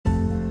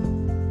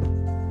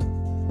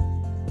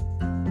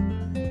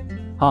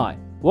Hi,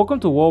 welcome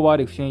to Worldwide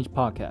Exchange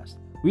Podcast.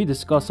 We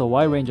discuss a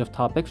wide range of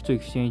topics to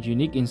exchange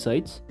unique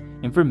insights,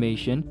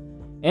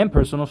 information, and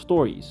personal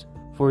stories.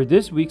 For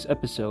this week's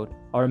episode,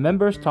 our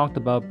members talked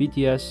about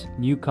BTS'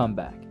 new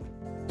comeback.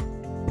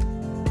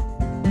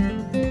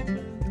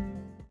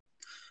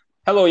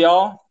 Hello,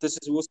 y'all. This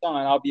is Wusong,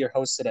 and I'll be your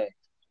host today.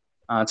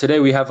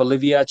 Today we have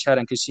Olivia, Chad,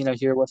 and Christina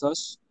here with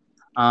us.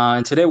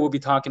 And today we'll be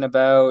talking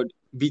about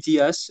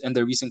BTS and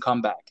their recent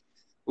comeback.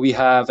 We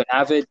have an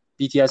avid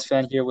BTS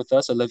fan here with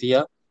us,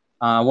 Olivia.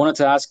 I wanted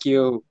to ask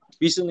you,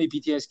 recently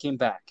BTS came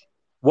back.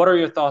 What are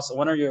your thoughts?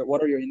 What are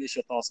your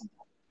initial thoughts on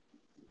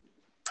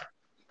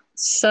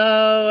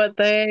So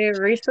they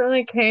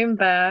recently came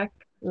back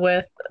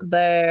with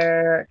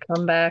their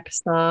comeback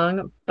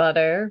song,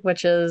 Butter,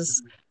 which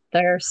is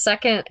their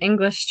second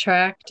English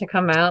track to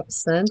come out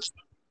since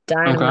that?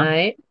 Okay.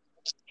 Dynamite.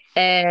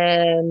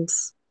 And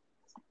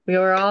we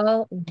were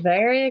all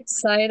very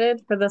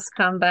excited for this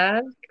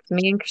comeback,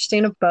 me and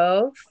Christina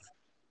both.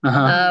 We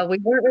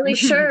weren't really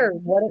sure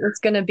what it was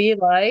going to be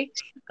like,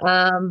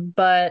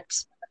 but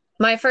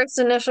my first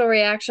initial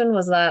reaction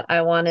was that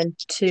I wanted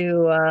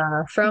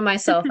to throw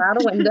myself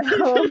out a window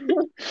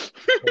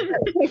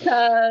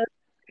because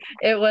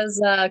it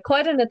was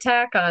quite an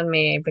attack on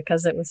me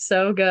because it was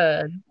so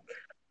good.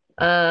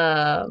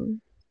 It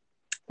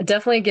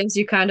definitely gives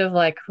you kind of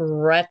like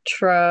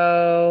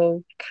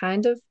retro,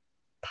 kind of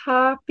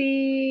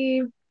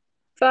poppy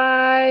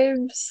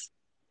vibes.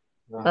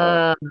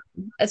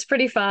 It's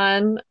pretty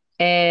fun,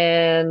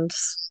 and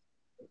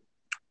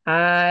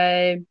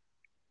other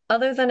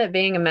than it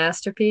being a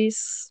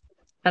masterpiece,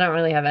 I don't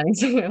really have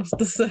anything else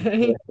to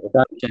say.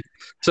 Gotcha.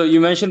 So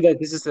you mentioned that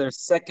this is their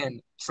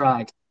second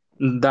track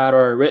that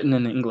are written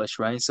in English,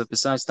 right? So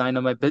besides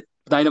Dynamite,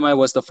 Dynamite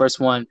was the first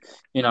one,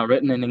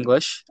 written in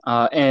English.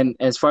 And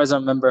as far as I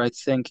remember, I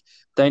think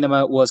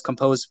Dynamite was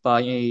composed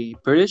by a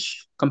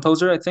British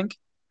composer, I think,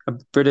 a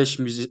British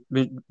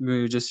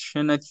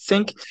musician, I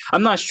think.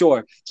 I'm not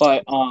sure,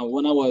 but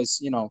when I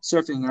was,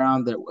 surfing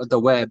around the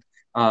web,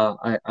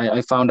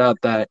 I found out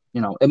that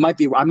I might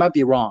be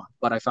wrong,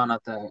 but I found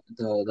out that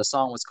the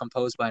song was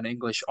composed by an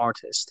English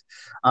artist.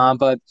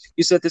 But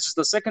you said this is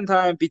the second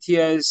time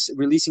BTS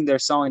releasing their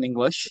song in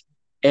English,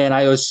 and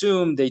I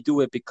assume they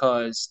do it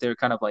because they're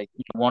kind of like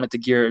wanted to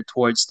gear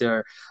towards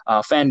their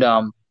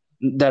fandom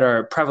that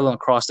are prevalent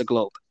across the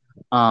globe.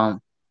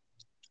 Um,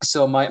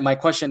 so my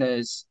question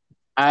is,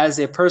 as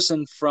a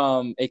person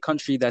from a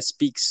country that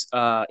speaks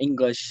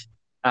English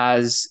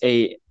as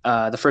a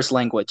the first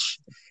language,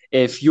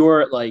 if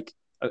you're like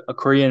a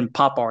Korean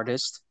pop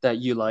artist that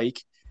you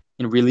like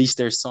and release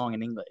their song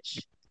in English,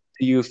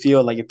 do you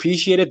feel like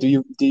appreciated?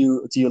 Do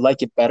you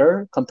like it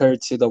better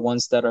compared to the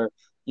ones that are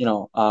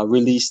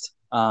released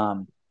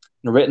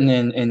written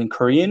in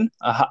Korean?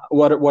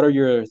 What are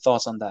your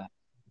thoughts on that?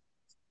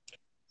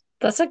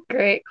 That's a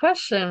great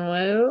question,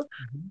 Woo.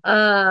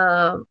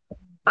 Um,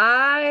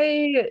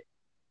 I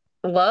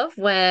love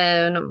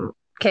when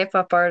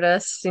K-pop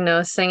artists,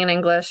 sing in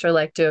English or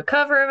like do a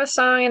cover of a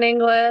song in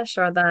English,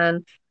 or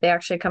then they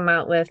actually come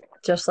out with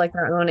just like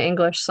their own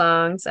English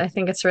songs. I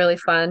think it's really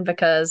fun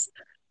because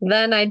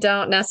then I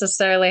don't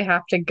necessarily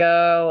have to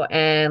go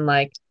and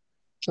like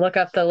look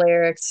up the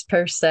lyrics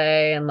per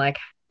se and like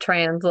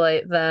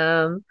translate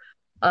them.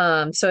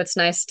 So it's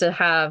nice to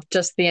have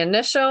just the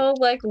initial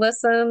like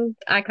listen.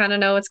 I kind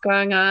of know what's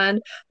going on,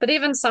 but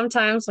even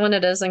sometimes when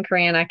it is in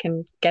Korean, I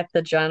can get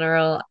the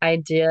general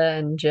idea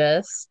and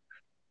gist.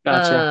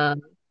 Gotcha.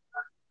 Um,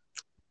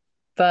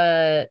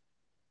 but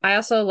I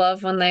also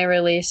love when they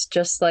release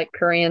just like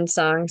Korean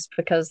songs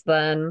because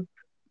then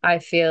I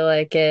feel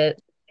like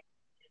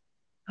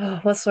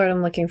what's the word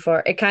I'm looking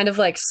for? It kind of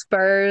like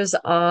spurs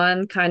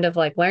on kind of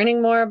like learning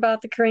more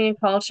about the Korean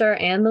culture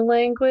and the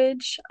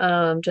language,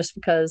 just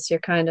because you're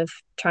kind of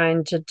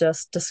trying to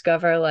just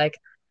discover like,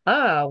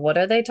 what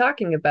are they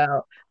talking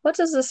about? What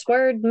does this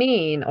word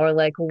mean? Or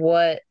like,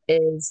 what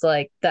is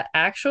like the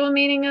actual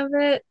meaning of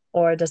it?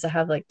 Or does it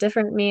have like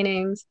different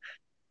meanings?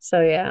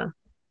 So yeah.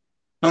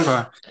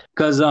 Okay,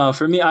 because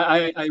for me,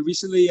 I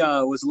recently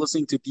was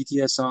listening to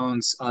BTS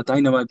songs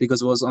Dynamite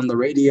because it was on the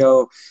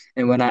radio,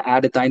 and when I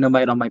added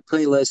Dynamite on my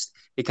playlist,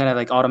 it kind of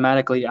like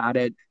automatically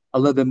added a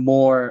little bit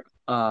more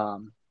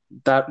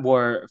that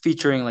were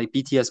featuring like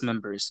BTS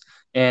members,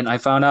 and I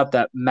found out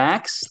that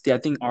I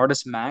think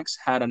artist Max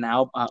had an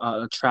album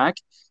a track,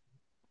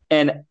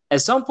 and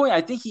at some point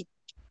I think he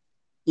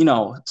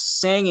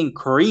sang in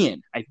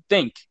Korean. I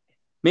think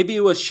maybe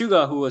it was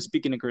Suga who was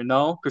speaking in Korean.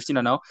 No,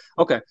 Christina, no.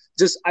 Okay,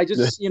 I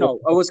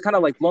was kind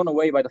of like blown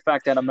away by the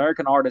fact that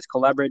American artists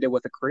collaborated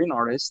with a Korean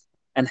artist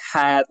and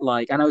had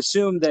like, and I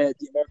assume that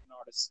the American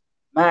artist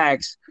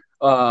Max,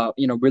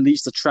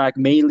 released the track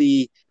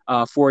mainly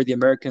for the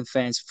American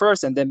fans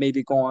first, and then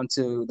maybe go on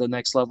to the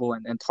next level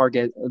and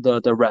target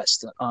the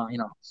rest,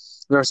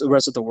 the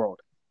rest of the world.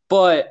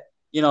 But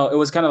it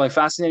was kind of like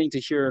fascinating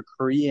to hear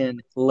Korean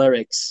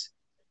lyrics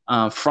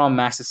from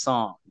Max's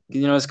song.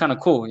 It's kind of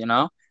cool,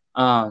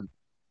 um,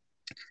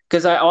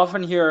 because I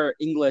often hear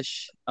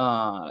English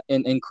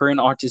in Korean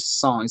artists'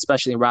 songs,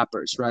 especially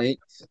rappers, right?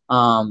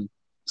 Um,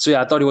 So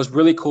yeah, I thought it was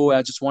really cool.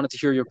 I just wanted to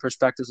hear your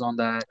perspectives on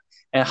that.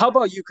 And how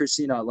about you,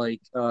 Christina?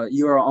 Like,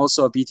 you are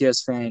also a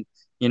BTS fan.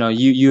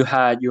 You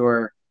had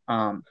your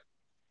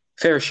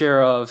fair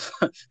share of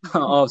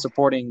of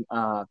supporting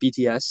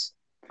BTS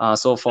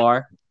so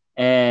far,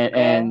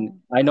 and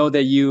Yeah. I know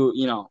that you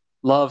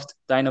loved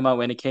Dynamite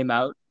when it came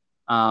out.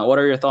 What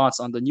are your thoughts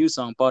on the new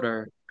song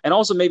Butter, and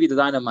also maybe the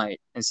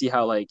Dynamite, and see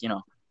how like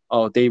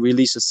oh, they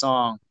released a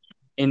song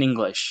in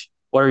English.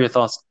 What are your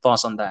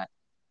thoughts on that?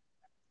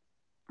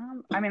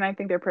 I mean, I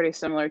think they're pretty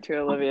similar to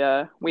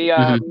Olivia. We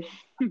Hmm.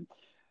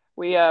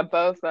 we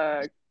both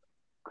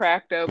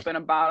cracked open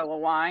a bottle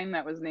of wine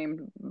that was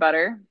named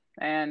Butter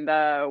and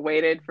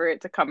waited for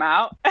it to come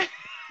out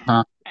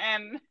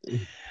and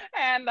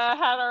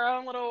had our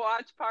own little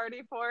watch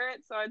party for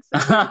it. So I'd say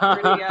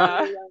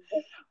Uh-huh.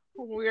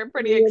 we were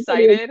pretty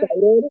excited.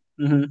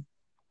 Hmm.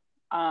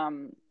 Um,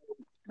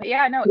 but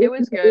yeah, no, it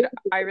was good.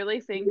 I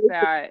really think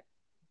that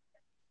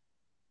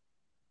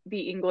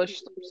the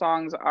English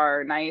songs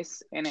are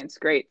nice and it's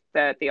great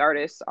that the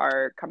artists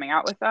are coming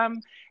out with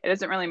them. It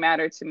doesn't really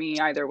matter to me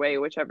either way,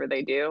 whichever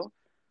they do.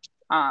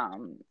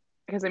 Um,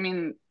 because I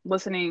mean,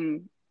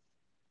 listening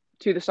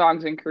to the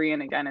songs in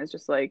Korean again is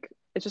just like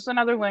it's just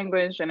another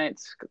language and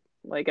it's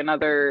like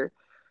another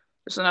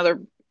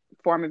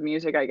form of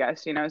music, I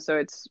guess, So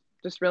it's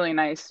just really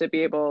nice to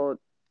be able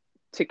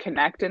to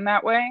connect in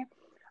that way.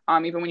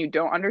 Even when you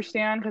don't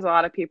understand, because a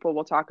lot of people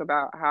will talk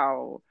about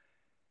how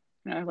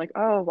like,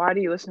 oh, why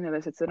do you listen to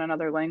this? It's in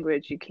another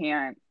language. You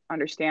can't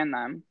understand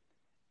them,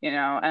 And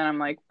I'm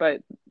like,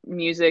 but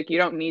music, you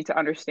don't need to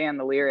understand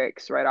the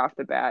lyrics right off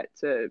the bat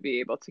to be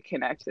able to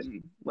connect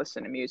and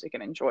listen to music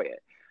and enjoy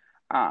it.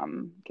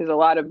 Because a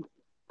lot of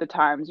the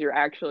times you're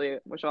actually,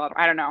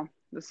 I don't know,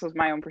 this is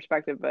my own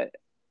perspective, but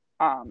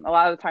a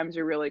lot of the times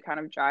you're really kind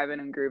of jiving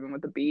and grooving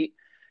with the beat,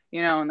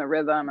 and the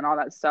rhythm and all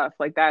that stuff.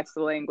 Like that's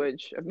the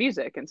language of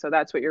music. And so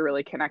that's what you're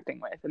really connecting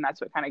with. And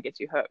that's what kind of gets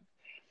you hooked.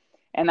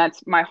 And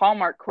that's my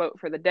hallmark quote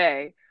for the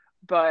day.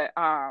 But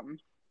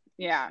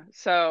yeah,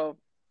 so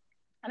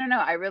I don't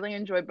know. I really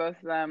enjoy both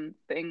of them.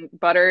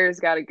 Butter's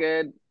got a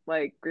good,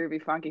 like,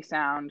 groovy, funky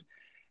sound.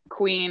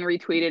 Queen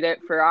retweeted it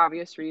for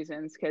obvious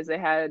reasons because they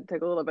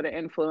took a little bit of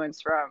influence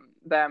from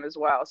them as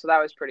well. So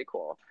that was pretty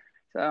cool.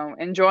 So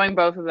enjoying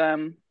both of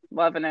them,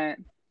 loving it.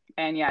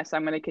 And yes,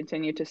 I'm going to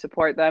continue to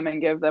support them and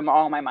give them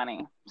all my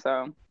money.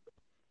 So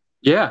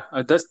Yeah,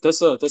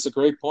 that's a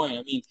great point.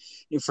 I mean,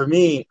 for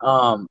me,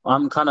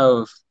 I'm kind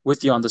of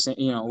with you on the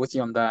same, with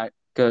you on that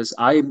because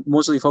I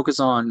mostly focus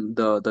on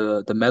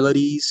the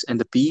melodies and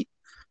the beat.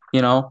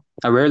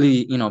 I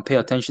rarely pay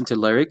attention to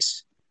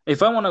lyrics.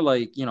 If I want to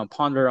like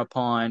ponder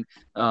upon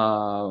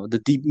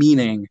the deep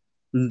meaning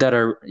that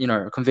are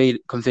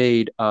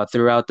conveyed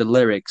throughout the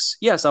lyrics,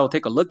 yes, I'll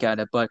take a look at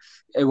it. But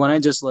when I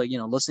just like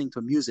listening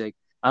to music,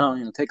 I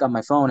don't take out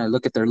my phone and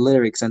look at their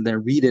lyrics and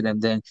then read it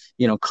and then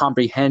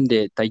comprehend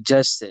it,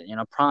 digest it,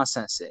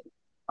 process it.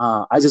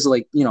 I just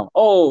like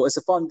oh, it's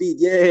a fun beat,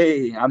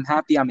 yay! I'm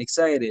happy, I'm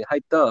excited,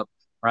 hyped up,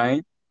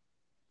 right?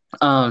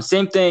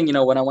 Same thing,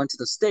 when I went to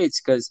the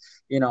States, because,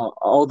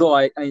 although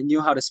I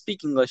knew how to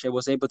speak English, I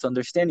was able to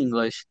understand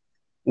English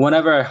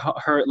whenever I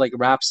heard like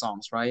rap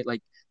songs, right?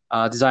 Like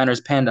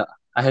Designer's Panda.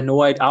 I had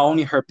no idea. I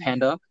only heard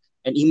Panda.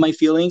 And In My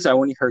Feelings, I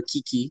only heard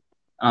Kiki.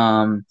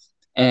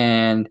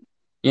 And,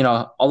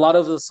 a lot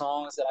of the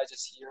songs that I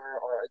just hear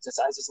or I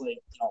just like,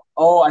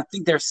 oh, I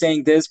think they're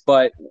saying this,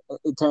 but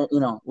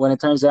when it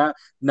turns out,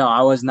 no,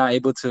 I was not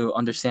able to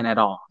understand at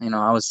all.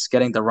 I was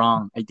getting the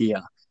wrong idea.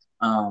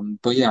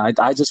 But yeah,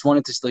 I just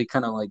wanted to like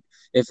kind of like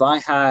if I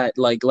had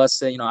like let's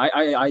say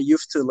I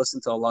used to listen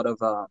to a lot of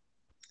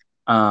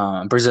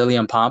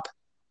Brazilian pop.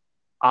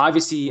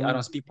 Obviously, I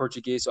don't speak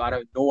Portuguese, so I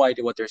have no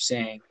idea what they're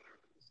saying.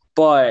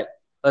 But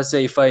let's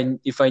say if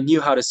I knew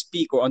how to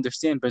speak or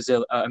understand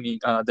Brazil, I mean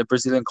the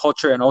Brazilian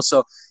culture, and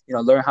also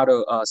learn how to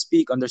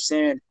speak,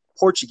 understand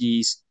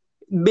Portuguese,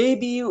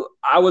 maybe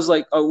I was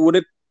like, would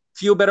it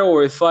feel better,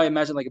 or if I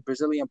imagine like a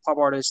Brazilian pop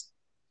artist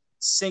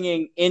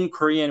singing in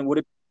Korean, would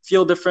it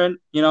feel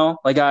different?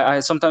 Like I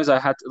sometimes I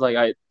had to, like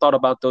I thought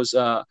about those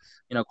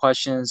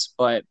questions,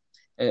 but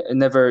it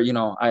never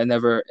I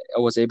never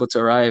was able to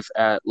arrive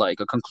at like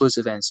a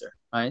conclusive answer,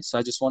 right? So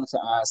I just wanted to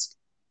ask,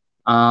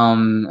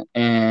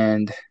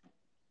 and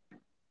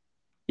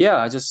yeah,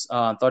 I just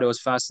thought it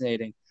was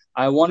fascinating.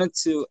 I wanted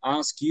to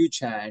ask you,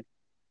 Chad,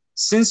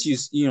 since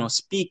you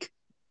speak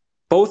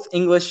both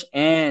English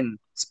and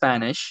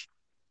Spanish,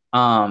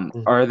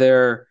 are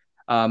there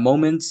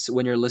moments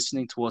when you're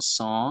listening to a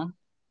song,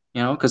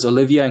 because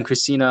Olivia and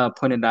Christina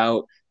pointed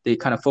out they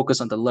kind of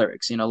focus on the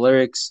lyrics.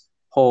 Lyrics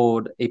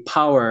hold a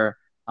power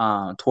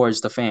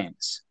towards the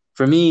fans.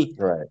 For me,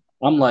 Right.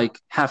 I'm like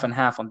half and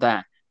half on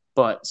that.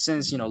 But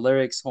since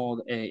lyrics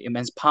hold a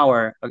immense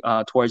power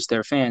towards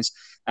their fans,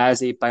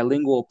 as a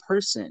bilingual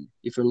person,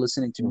 if you're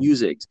listening to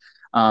music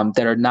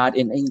that are not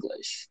in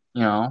English,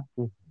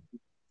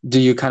 do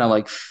you kind of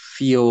like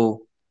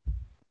feel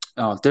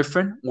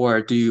different,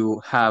 or do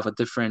you have a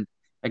different,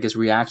 I guess,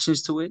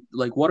 reactions to it?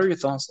 Like, what are your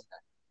thoughts on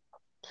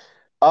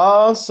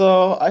Uh,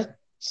 so I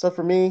so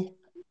for me,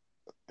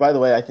 by the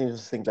way, I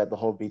think that the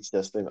whole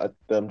BTS thing,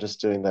 them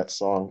just doing that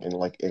song in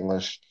like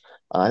English,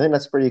 I think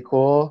that's pretty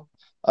cool.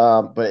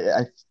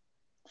 But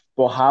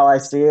well, how I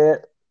see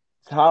it,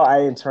 how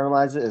I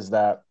internalize it is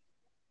that,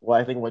 well,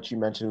 I think what you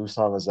mentioned,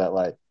 Usam, is that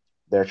like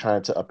they're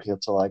trying to appeal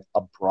to like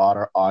a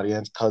broader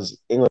audience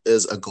because English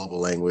is a global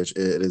language.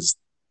 It is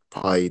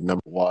probably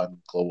number one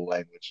global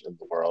language in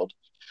the world.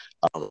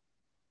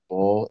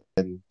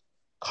 In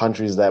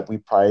countries that we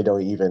probably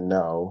don't even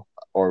know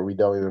or we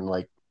don't even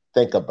like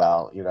think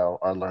about,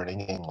 are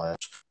learning English.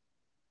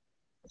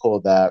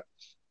 Cool that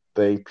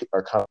they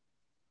are kind of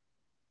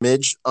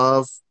image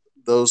of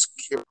those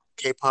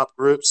K-pop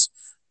groups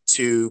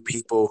to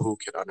people who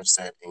can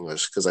understand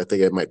English because I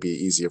think it might be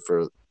easier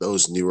for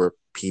those newer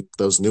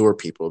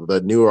people,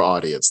 the newer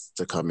audience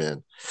to come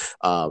in.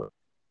 Um,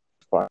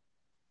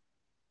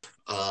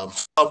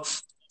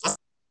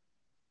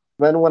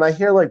 then when I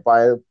hear like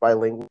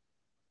bilingual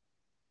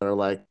or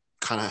like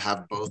kind of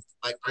have both,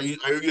 like, are you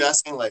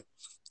asking like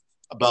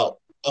about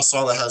a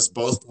song that has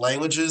both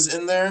languages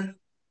in there,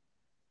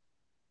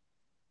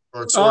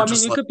 Oh, or I mean,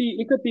 just like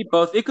it could be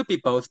both. It could be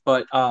both.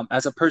 But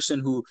as a person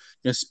who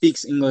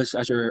speaks English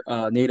as your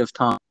native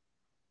tongue,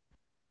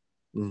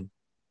 mm,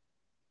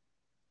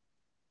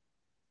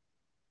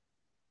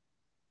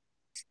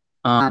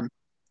 um,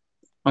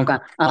 okay,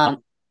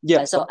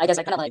 yeah. So I guess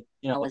I kind of like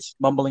was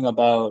mumbling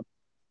about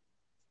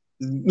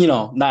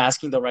not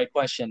asking the right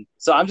question.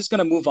 So I'm just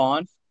gonna move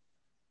on.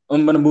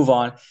 I'm gonna move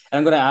on, and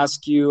I'm gonna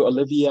ask you,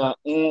 Olivia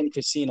and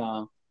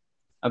Christina,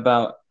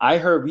 about. I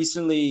heard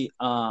recently,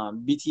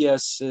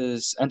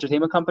 BTS's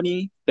entertainment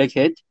company, Big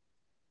Hit,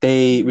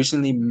 they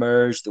recently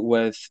merged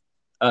with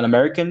an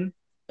American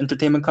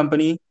entertainment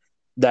company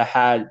that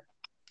had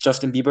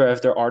Justin Bieber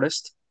as their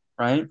artist,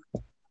 right?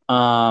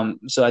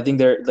 So I think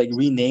they're like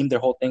renamed their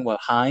whole thing.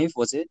 What, Hive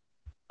was it?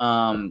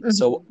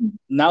 So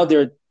now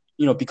they're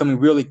becoming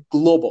really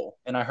global,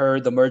 and I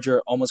heard the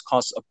merger almost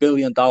cost $1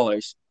 billion.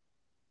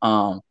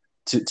 Um,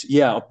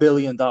 yeah, $1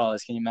 billion. Can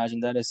you imagine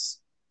that?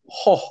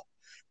 Oh,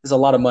 it's a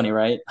lot of money,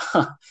 right?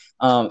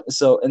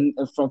 So and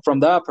from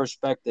that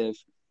perspective,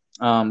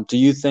 do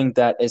you think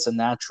that it's a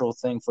natural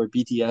thing for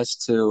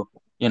BTS to,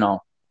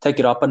 take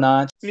it up a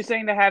notch? You're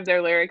saying to have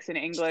their lyrics in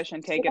English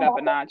and take it up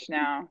a notch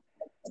now,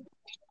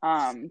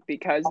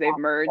 because they've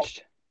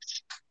merged,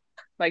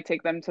 like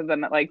take them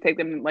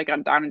like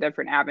on a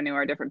different avenue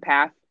or a different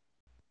path.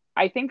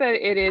 I think that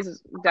it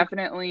is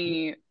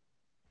definitely,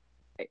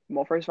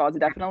 well, first of all, it's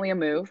definitely a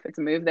move. It's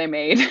a move they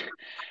made.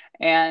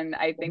 And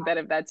I think that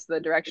if that's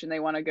the direction they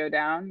want to go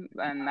down,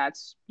 then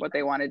that's what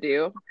they want to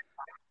do.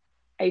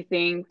 I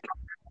think,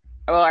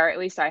 well, or at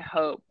least I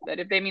hope that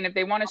if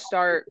they want to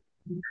start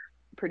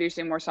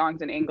producing more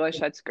songs in English,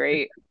 that's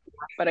great.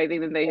 But I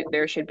think that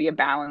there should be a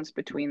balance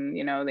between,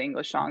 the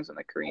English songs and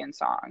the Korean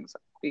songs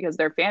because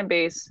their fan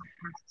base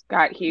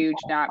got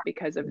huge not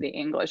because of the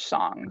English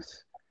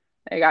songs.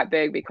 They got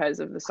big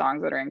because of the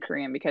songs that are in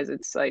Korean because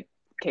it's like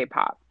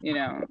K-pop,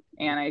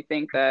 And I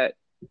think that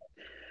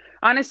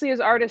honestly, as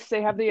artists,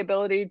 they have the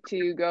ability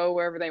to go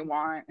wherever they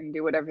want and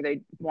do whatever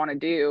they want to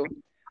do,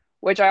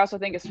 which I also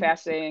think is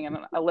fascinating. And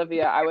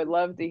Olivia, I would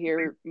love to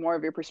hear more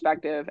of your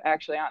perspective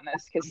actually on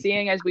this, because uh,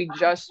 seeing as we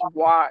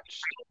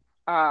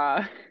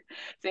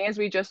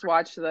just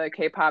watched the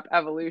K-pop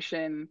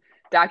evolution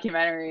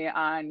documentary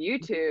on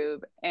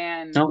YouTube,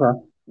 and Okay.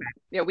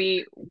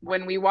 we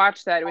when we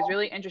watched that, it was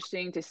really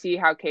interesting to see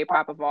how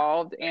K-pop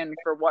evolved and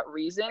for what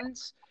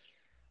reasons,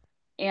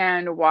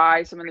 and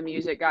why some of the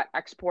music got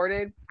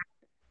exported.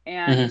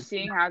 And Mm-hmm.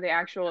 seeing how the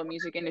actual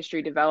music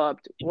industry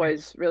developed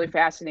was really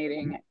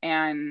fascinating.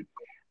 And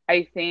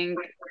I think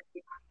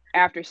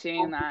after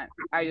seeing that,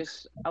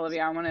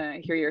 Olivia, I want to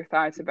hear your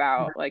thoughts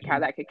about like how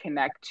that could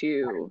connect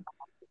to,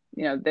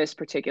 this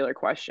particular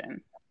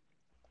question.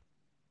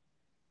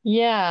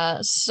 Yeah,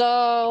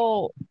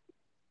 so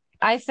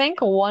I think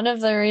one of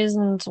the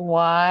reasons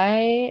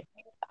why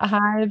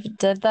Hive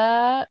did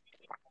that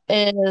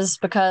is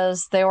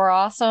because they were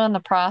also in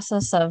the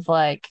process of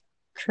like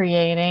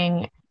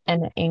creating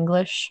an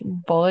English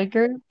boy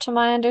group, to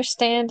my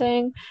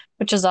understanding,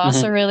 which is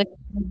also Mm-hmm. really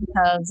cool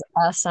because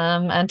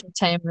SM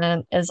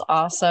Entertainment is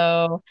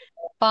also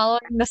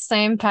following the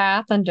same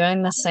path and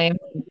doing the same.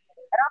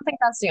 I don't think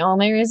that's the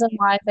only reason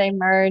why they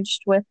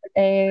merged with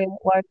a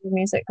larger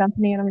music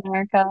company in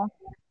America,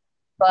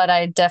 but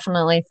I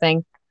definitely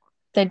think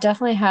they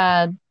definitely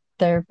had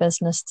their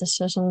business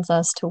decisions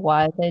as to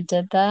why they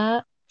did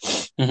that.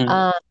 Mm-hmm.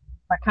 Um,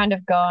 but kind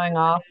of going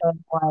off of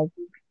like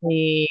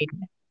the,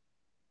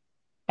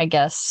 I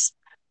guess,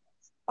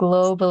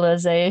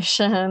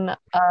 globalization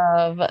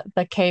of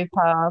the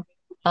K-pop.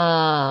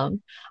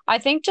 I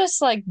think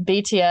just like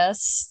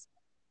BTS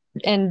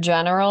in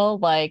general,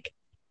 like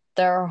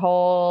their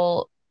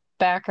whole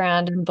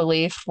background and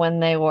belief when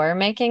they were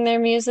making their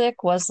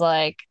music was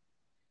like,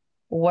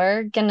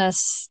 we're gonna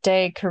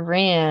stay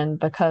Korean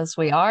because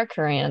we are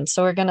Korean,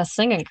 so we're gonna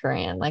sing in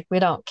Korean. Like we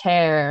don't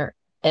care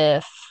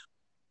if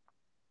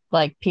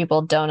like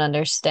people don't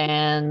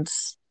understand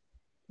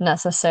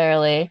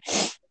necessarily.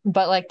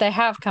 But like they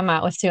have come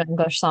out with 2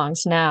 English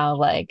songs now,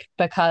 like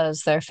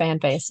because their fan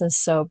base is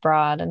so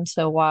broad and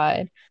so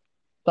wide.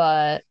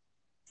 But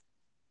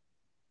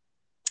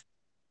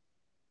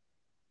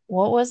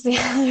what was the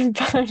other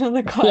part of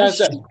the Yeah,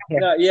 so, question?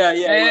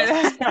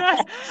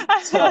 yeah.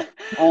 So,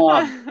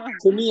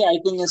 to me, I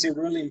think it's a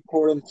really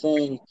important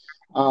thing.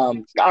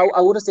 I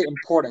wouldn't say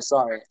important,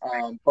 sorry,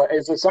 but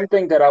it's just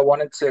something that I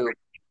wanted to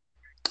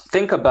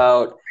think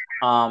about.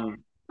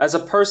 As a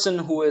person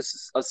who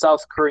is a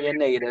South Korean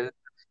native,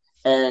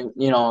 and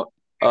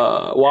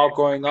while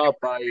growing up,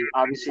 I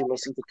obviously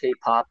listened to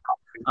K-pop.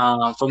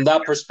 From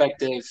that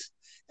perspective,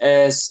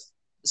 it's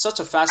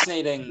such a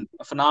fascinating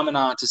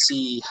phenomenon to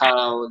see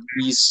how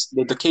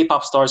the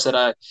K-pop stars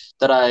that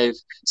I've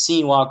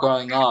seen while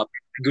growing up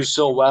do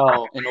so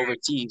well in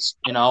overseas.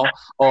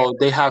 Oh,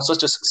 they have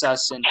such a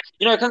success, and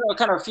I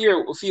kind of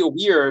feel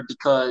weird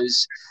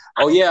because,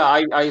 oh yeah,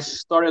 I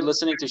started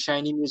listening to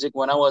Shiny music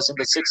when I was in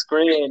the sixth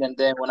grade, and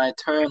then when I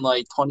turned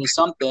like 20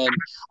 something,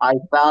 I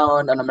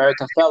found an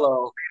American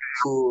fellow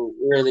who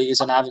really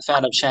is an avid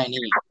fan of Shiny.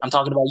 I'm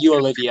talking about you,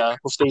 Olivia,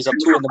 who stays up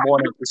 2 in the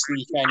morning to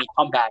see Shiny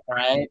Comeback. All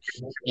right,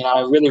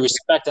 I really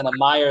respect and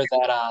admire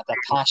that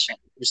passion.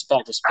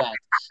 Respect.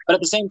 But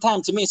at the same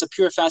time, to me, it's a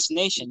pure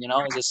fascination.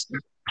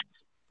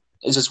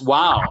 It's just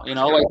wow.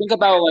 Like think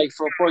about, like,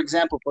 for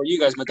example, for you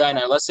guys,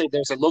 Medina. Let's say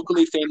there's a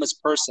locally famous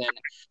person,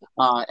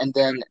 and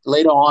then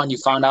later on you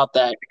found out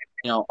that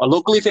a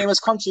locally famous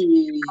country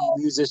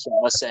musician,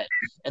 let's say,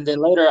 and then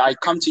later I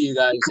come to you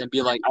guys and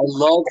be like, I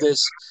love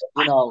this,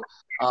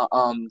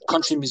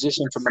 country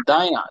musician from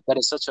Medina. That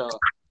is such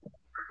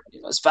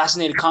it's a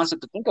fascinating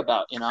concept to think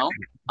about.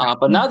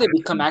 But now they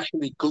become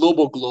actually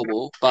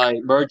global by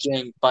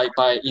merging with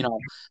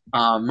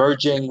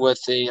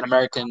an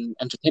American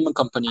entertainment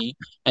company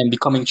and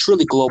becoming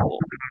truly global.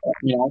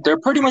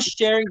 They're pretty much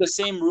sharing the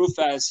same roof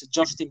as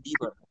Justin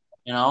Bieber.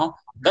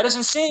 That is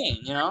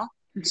insane.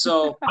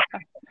 So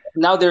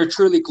now they're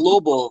truly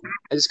global.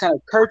 It just kind of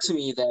occurred to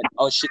me that,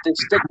 oh, should they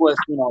stick with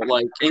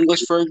like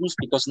English versions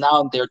because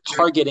now they're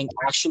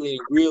actually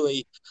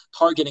really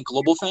targeting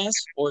global fans,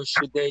 or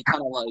should they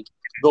kind of like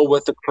go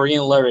with the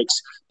Korean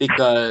lyrics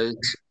because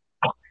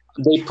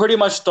they pretty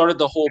much started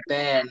the whole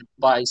band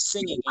by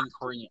singing in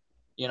Korean.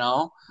 You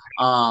know,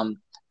 um,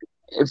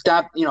 if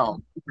that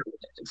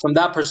from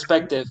that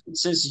perspective,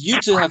 since you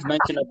two have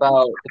mentioned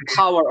about the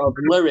power of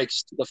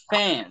lyrics to the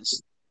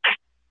fans,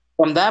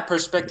 from that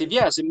perspective,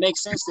 yes, it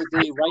makes sense that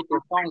they write their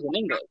songs in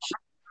English.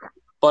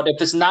 But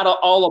if it's not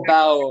all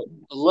about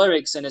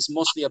lyrics and it's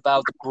mostly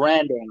about the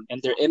branding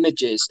and their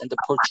images and the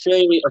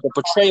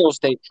portrayals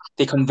they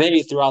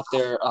convey throughout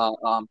their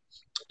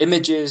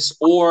images,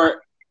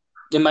 or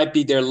it might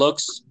be their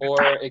looks, or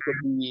it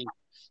could be,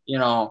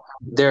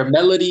 their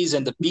melodies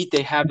and the beat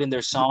they have in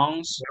their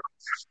songs.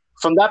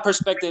 From that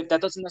perspective, that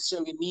doesn't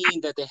necessarily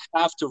mean that they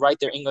have to write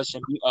their English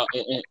and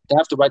they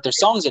have to write their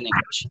songs in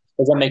English.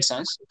 Does that make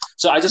sense?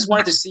 So I just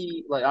wanted to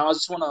see, like, I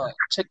just want to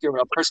check your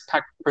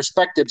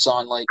perspectives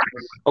on, like,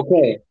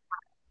 okay,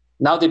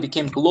 now they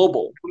became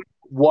global.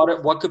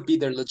 What could be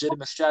their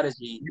legitimate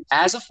strategy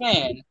as a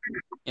fan,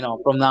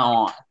 from now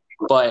on?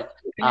 But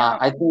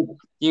I think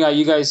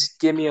you guys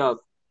give me a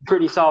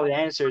pretty solid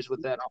answers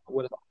with that.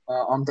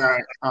 On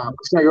that,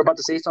 Christina, you're about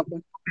to say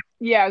something.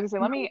 Yeah, I was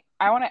gonna say,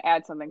 I want to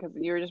add something because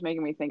you were just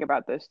making me think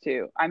about this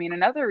too. I mean,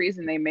 another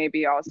reason they may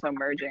be also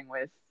merging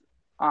with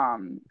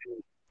um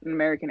an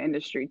American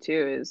industry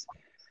too is,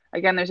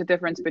 again, there's a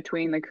difference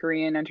between the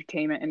Korean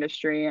entertainment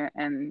industry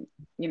and,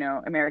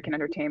 American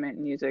entertainment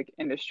music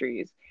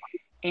industries.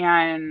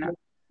 And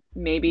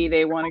maybe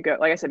they want to go,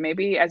 like I said,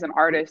 maybe as an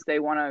artist they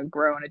want to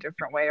grow in a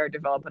different way or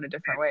develop in a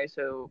different way.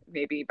 So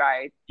maybe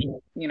by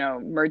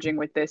merging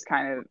with this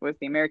kind of with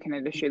the American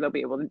industry, they'll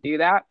be able to do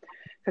that.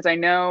 Because I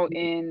know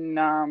in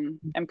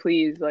and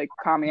please, like,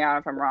 call me out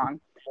if I'm wrong,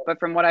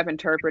 but from what I've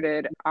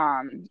interpreted,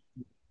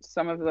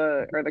 some of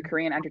the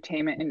Korean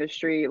entertainment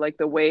industry, like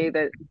the way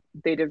that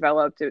they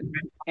developed it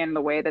and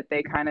the way that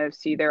they kind of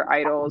see their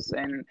idols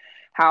and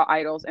how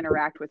idols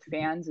interact with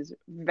fans is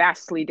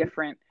vastly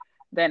different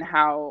than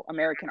how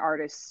American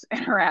artists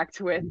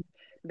interact with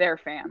their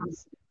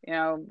fans.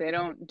 They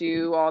don't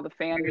do all the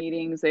fan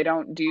meetings. They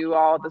don't do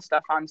all the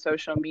stuff on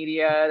social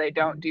media. They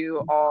don't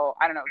do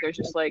I don't know. There's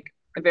just like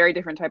a very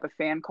different type of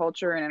fan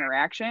culture and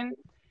interaction.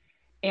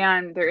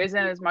 And there isn't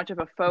as much of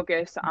a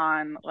focus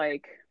on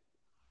the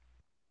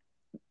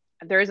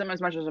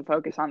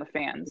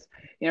fans.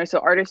 So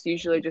artists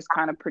usually just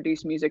kind of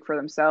produce music for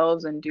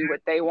themselves and do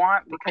what they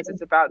want because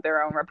it's about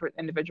their own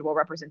individual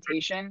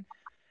representation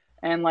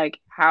and like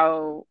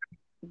how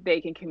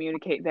they can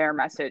communicate their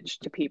message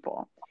to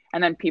people,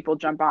 and then people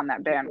jump on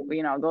that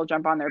they'll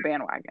jump on their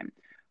bandwagon.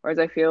 Whereas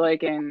I feel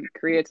like in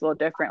Korea it's a little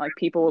different. Like,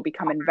 people will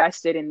become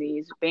invested in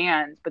these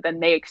bands, but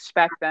then they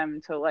expect them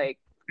to, like,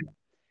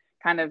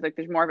 kind of like,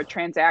 there's more of a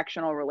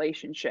transactional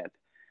relationship,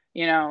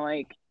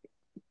 like,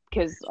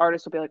 because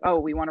artists will be like, oh,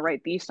 we want to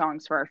write these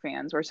songs for our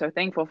fans, we're so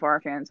thankful for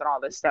our fans and all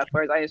this stuff.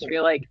 Whereas I just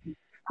feel like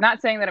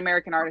not saying that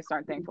American artists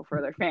aren't thankful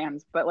for their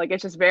fans, but like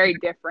it's just very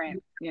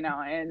different,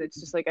 and it's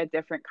just like a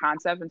different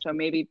concept. And so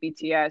maybe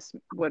BTS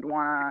would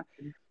want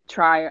to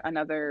try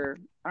another,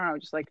 I don't know,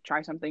 just like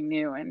try something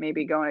new and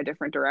maybe go in a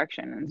different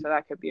direction. And so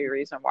that could be a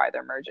reason why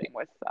they're merging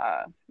with,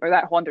 or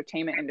that whole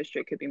entertainment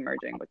industry could be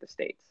merging with the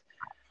States.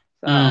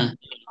 So.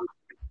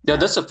 Yeah,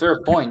 that's a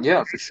fair point.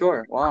 Yeah, for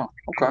sure. Wow.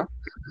 Okay.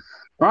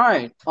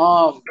 Right.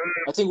 I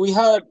think we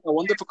had a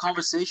wonderful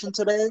conversation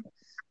today.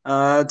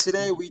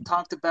 Today we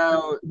talked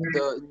about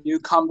the new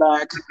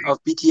comeback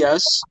of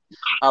BTS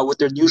with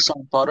their new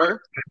song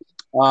Butter.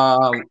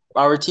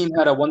 Our team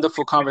had a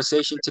wonderful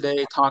conversation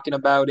today talking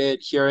about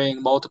it,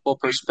 hearing multiple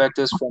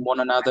perspectives from one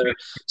another.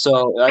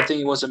 So I think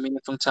it was a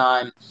meaningful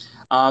time.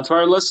 To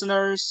our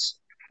listeners,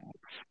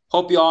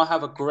 hope you all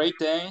have a great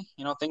day.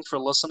 Thanks for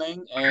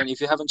listening. And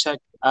if you haven't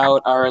checked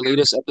out our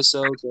latest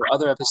episodes or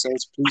other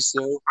episodes, please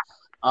do.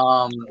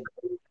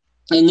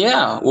 And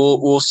yeah,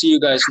 we'll see you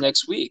guys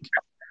next week.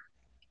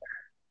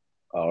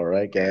 All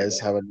right, guys.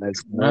 Have a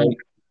nice night,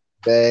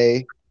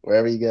 day,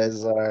 wherever you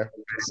guys are.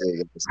 See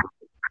you guys.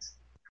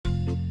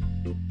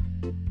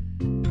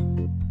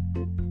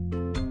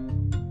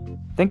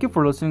 Thank you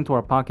for listening to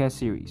our podcast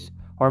series.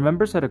 Our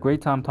members had a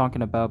great time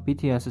talking about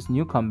BTS's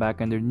new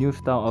comeback and their new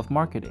style of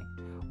marketing.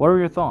 What are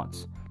your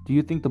thoughts? Do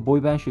you think the boy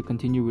band should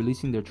continue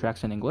releasing their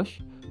tracks in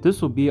English?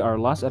 This will be our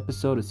last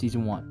episode of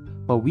Season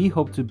 1, but we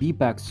hope to be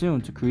back soon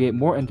to create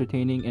more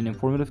entertaining and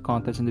informative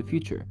content in the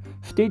future.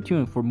 Stay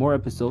tuned for more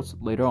episodes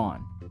later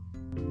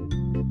on.